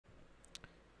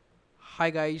Hi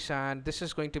guys, and this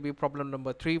is going to be problem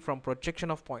number 3 from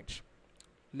projection of points.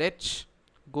 Let's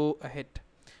go ahead.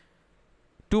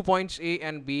 2 points A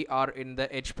and B are in the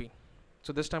HP.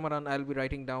 So this time around I'll be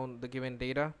writing down the given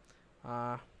data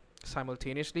uh,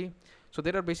 simultaneously. So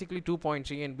there are basically 2 points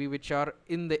A and B which are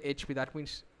in the HP. That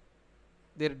means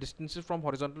their distances from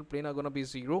horizontal plane are going to be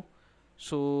 0.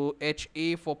 So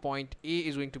HA for point A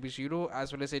is going to be 0,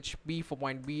 as well as HB for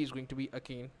point B is going to be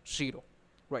again 0.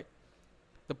 Right.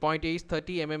 The point A is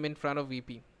 30 mm in front of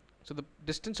VP. So the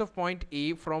distance of point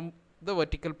A from the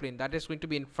vertical plane, that is going to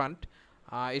be in front,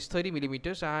 is 30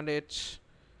 millimeters, and it's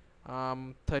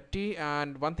 30.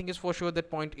 And one thing is for sure, that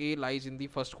point A lies in the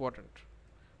first quadrant.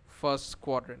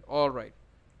 All right.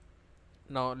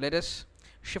 Now let us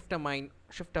shift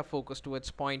our focus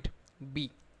towards point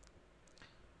B.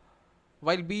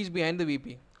 While B is behind the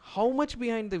VP, how much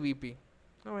behind the VP?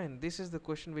 I mean, this is the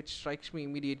question which strikes me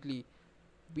immediately.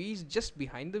 B is just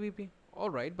behind the VP.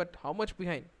 Alright, but how much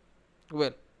behind?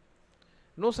 Well,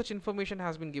 no such information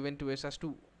has been given to us as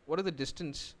to what is the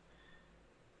distance.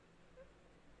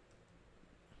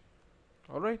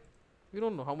 Alright, we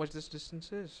don't know how much this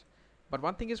distance is. But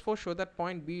one thing is for sure, that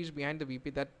point B is behind the VP,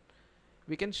 that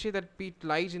we can say that P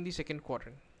lies in the second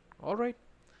quadrant. Alright,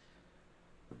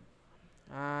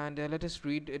 and let us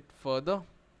read it further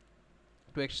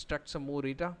to extract some more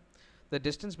data. The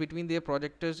distance between their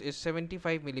projectors is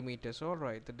 75 millimeters.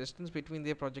 Alright, the distance between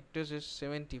their projectors is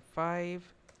 75.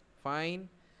 Fine.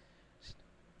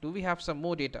 Do we have some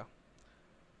more data?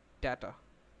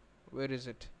 Where is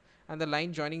it? And the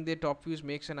line joining their top views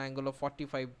makes an angle of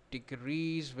 45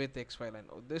 degrees with XY line.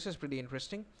 Oh, this is pretty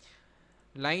interesting.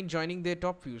 Line joining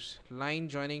top views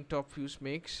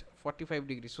makes 45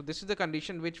 degrees. So this is the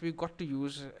condition which we got to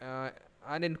use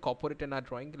and incorporate in our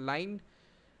drawing. Line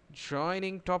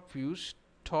joining top views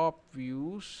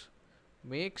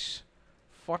makes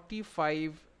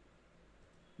 45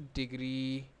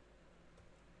 degree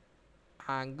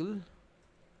angle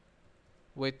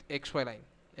with XY line.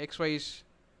 XY is,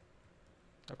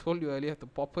 I told you earlier, the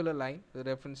popular line, the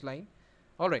reference line.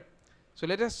 Alright, so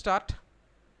let us start.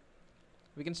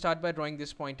 We can start by drawing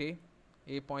this point A.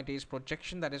 Point A is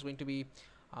projection, that is going to be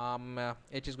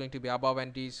H is going to be above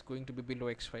and D is going to be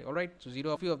below XY. Alright, so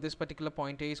 0 view of this particular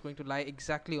point A is going to lie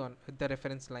exactly on the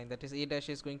reference line. That is, A dash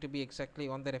is going to be exactly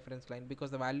on the reference line because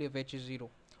the value of H is 0.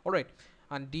 Alright,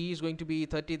 and D is going to be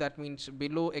 30. That means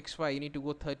below XY you need to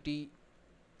go 30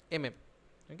 mm.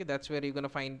 Okay, that's where you're going to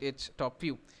find its top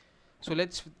view. So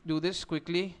let's do this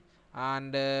quickly,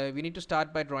 and we need to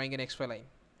start by drawing an XY line.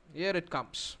 Here it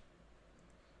comes.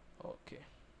 Okay,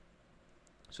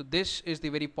 so this is the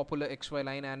very popular XY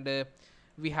line, and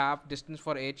we have distance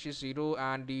for H is 0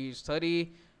 and D is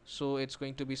 30. So it's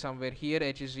going to be somewhere here.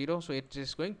 H is 0, so it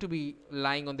is going to be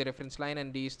lying on the reference line,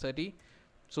 and D is 30.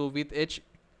 So with H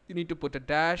you need to put a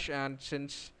dash, and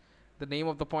since the name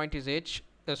of the point is H,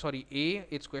 A,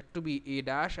 it's got to be A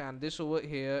dash, and this over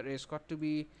here is got to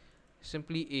be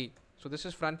simply A. So this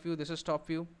is front view, this is top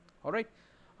view. Alright,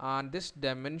 and this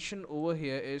dimension over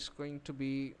here is going to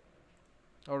be,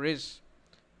 or is,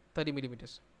 30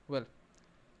 millimeters. Well,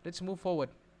 let's move forward.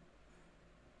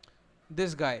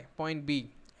 This guy, point B,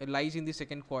 it lies in the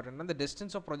second quadrant, and the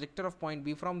distance of projector of point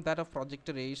B from that of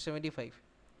projector A is 75.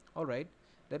 Alright,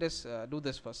 let us do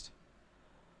this first.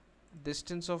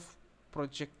 Distance of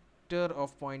projector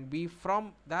of point B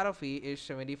from that of A is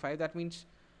 75. That means,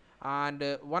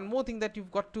 and one more thing that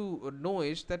you've got to know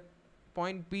is that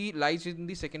point B lies in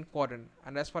the second quadrant,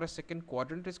 and as far as second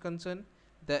quadrant is concerned,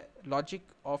 the logic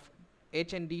of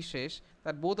H and D says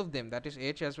that both of them, that is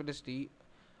H as well as D,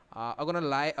 are gonna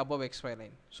lie above XY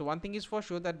line. So one thing is for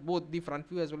sure, that both the front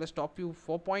view as well as top view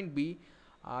for point B,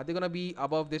 they're gonna be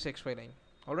above this XY line.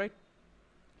 Alright,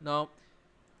 now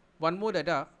one more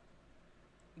data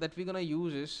that we're gonna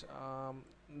use is,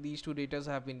 these two datas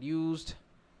have been used,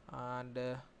 and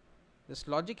this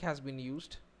logic has been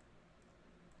used.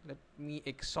 Let me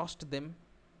exhaust them,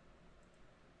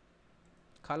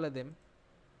 color them.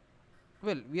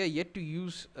 Well, we are yet to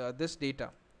use this data,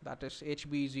 that is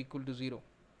HB is equal to 0.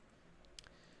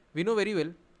 We know very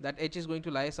well that H is going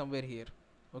to lie somewhere here,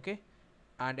 okay,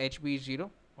 and HB is 0.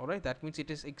 Alright, that means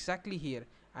it is exactly here,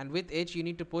 and with H you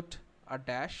need to put a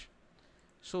dash.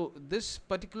 So this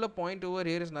particular point over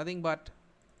here is nothing but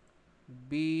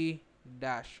B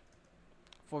dash.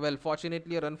 Well,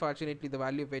 fortunately or unfortunately, the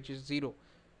value of H is 0,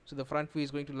 so the front view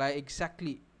is going to lie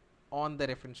exactly on the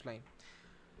reference line.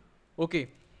 Okay,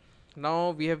 now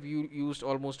we have used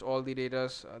almost all the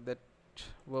data that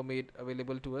were made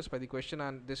available to us by the question,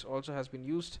 and this also has been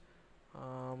used.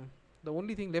 The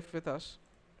only thing left with us,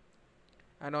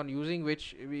 and on using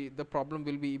which the problem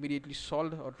will be immediately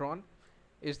solved or drawn,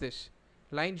 is this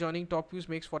line joining top views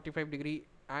makes 45-degree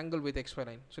angle with XY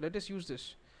line. So let us use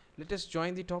this. Let us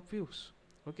join the top views.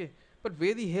 Okay, but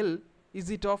where the hell is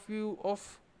the top view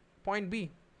of point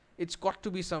B? It's got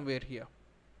to be somewhere here.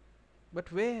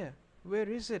 But where? Where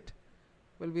is it?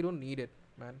 Well, we don't need it,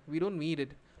 man. We don't need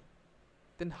it.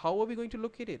 Then how are we going to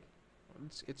locate it?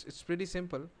 It's pretty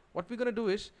simple. What we're gonna do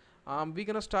is we're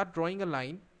gonna start drawing a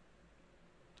line,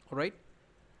 alright,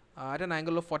 at an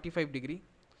angle of 45-degree.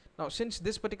 Now since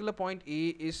this particular point A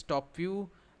is top view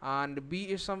and B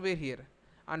is somewhere here,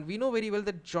 and we know very well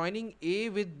that joining A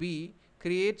with B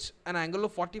creates an angle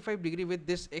of 45-degree with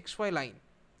this XY line.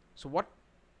 So what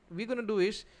we're gonna do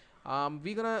is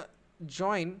we're gonna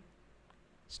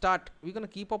we're gonna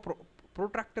keep a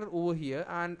protractor over here,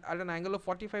 and at an angle of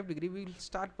 45-degree we'll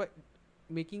start by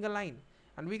making a line,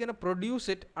 and we're gonna produce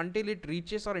it until it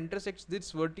reaches or intersects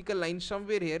this vertical line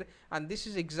somewhere here, and this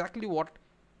is exactly what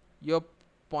your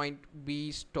point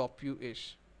B's top view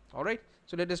is. Alright,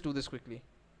 so let us do this quickly.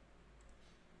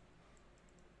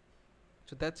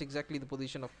 So that's exactly the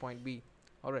position of point B.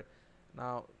 Alright,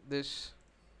 now this,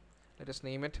 let us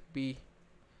name it B.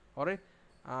 Alright,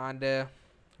 and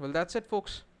well, that's it,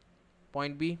 folks.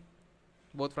 Point B,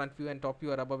 both front view and top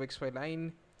view are above XY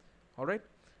line. Alright,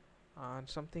 and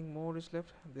something more is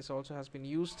left. This also has been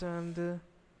used, and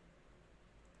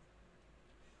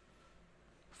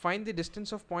find the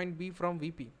distance of point B from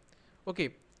VP. Okay,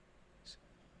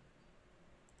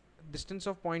 distance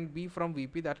of point B from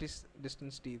VP, that is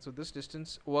distance D. So this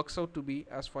distance works out to be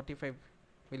as 45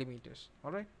 millimeters.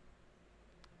 Alright,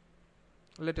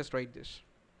 let us write this.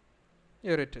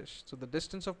 Here it is. So the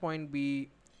distance of point B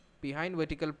behind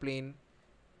vertical plane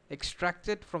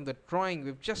extracted from the drawing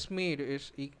we've just made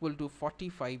is equal to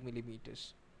 45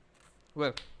 millimeters.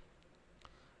 Well,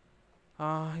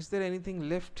 is there anything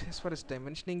left as far as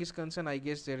dimensioning is concerned? I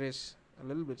guess there is a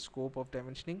little bit scope of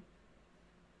dimensioning.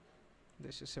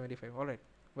 This is 75. Alright,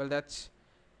 well, that's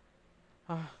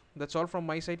all from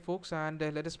my side, folks, and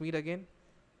let us meet again,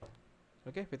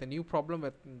 okay, with a new problem,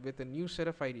 with a new set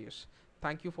of ideas.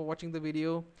 Thank you for watching the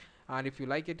video, and if you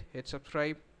like it, hit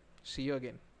subscribe. See you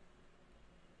again.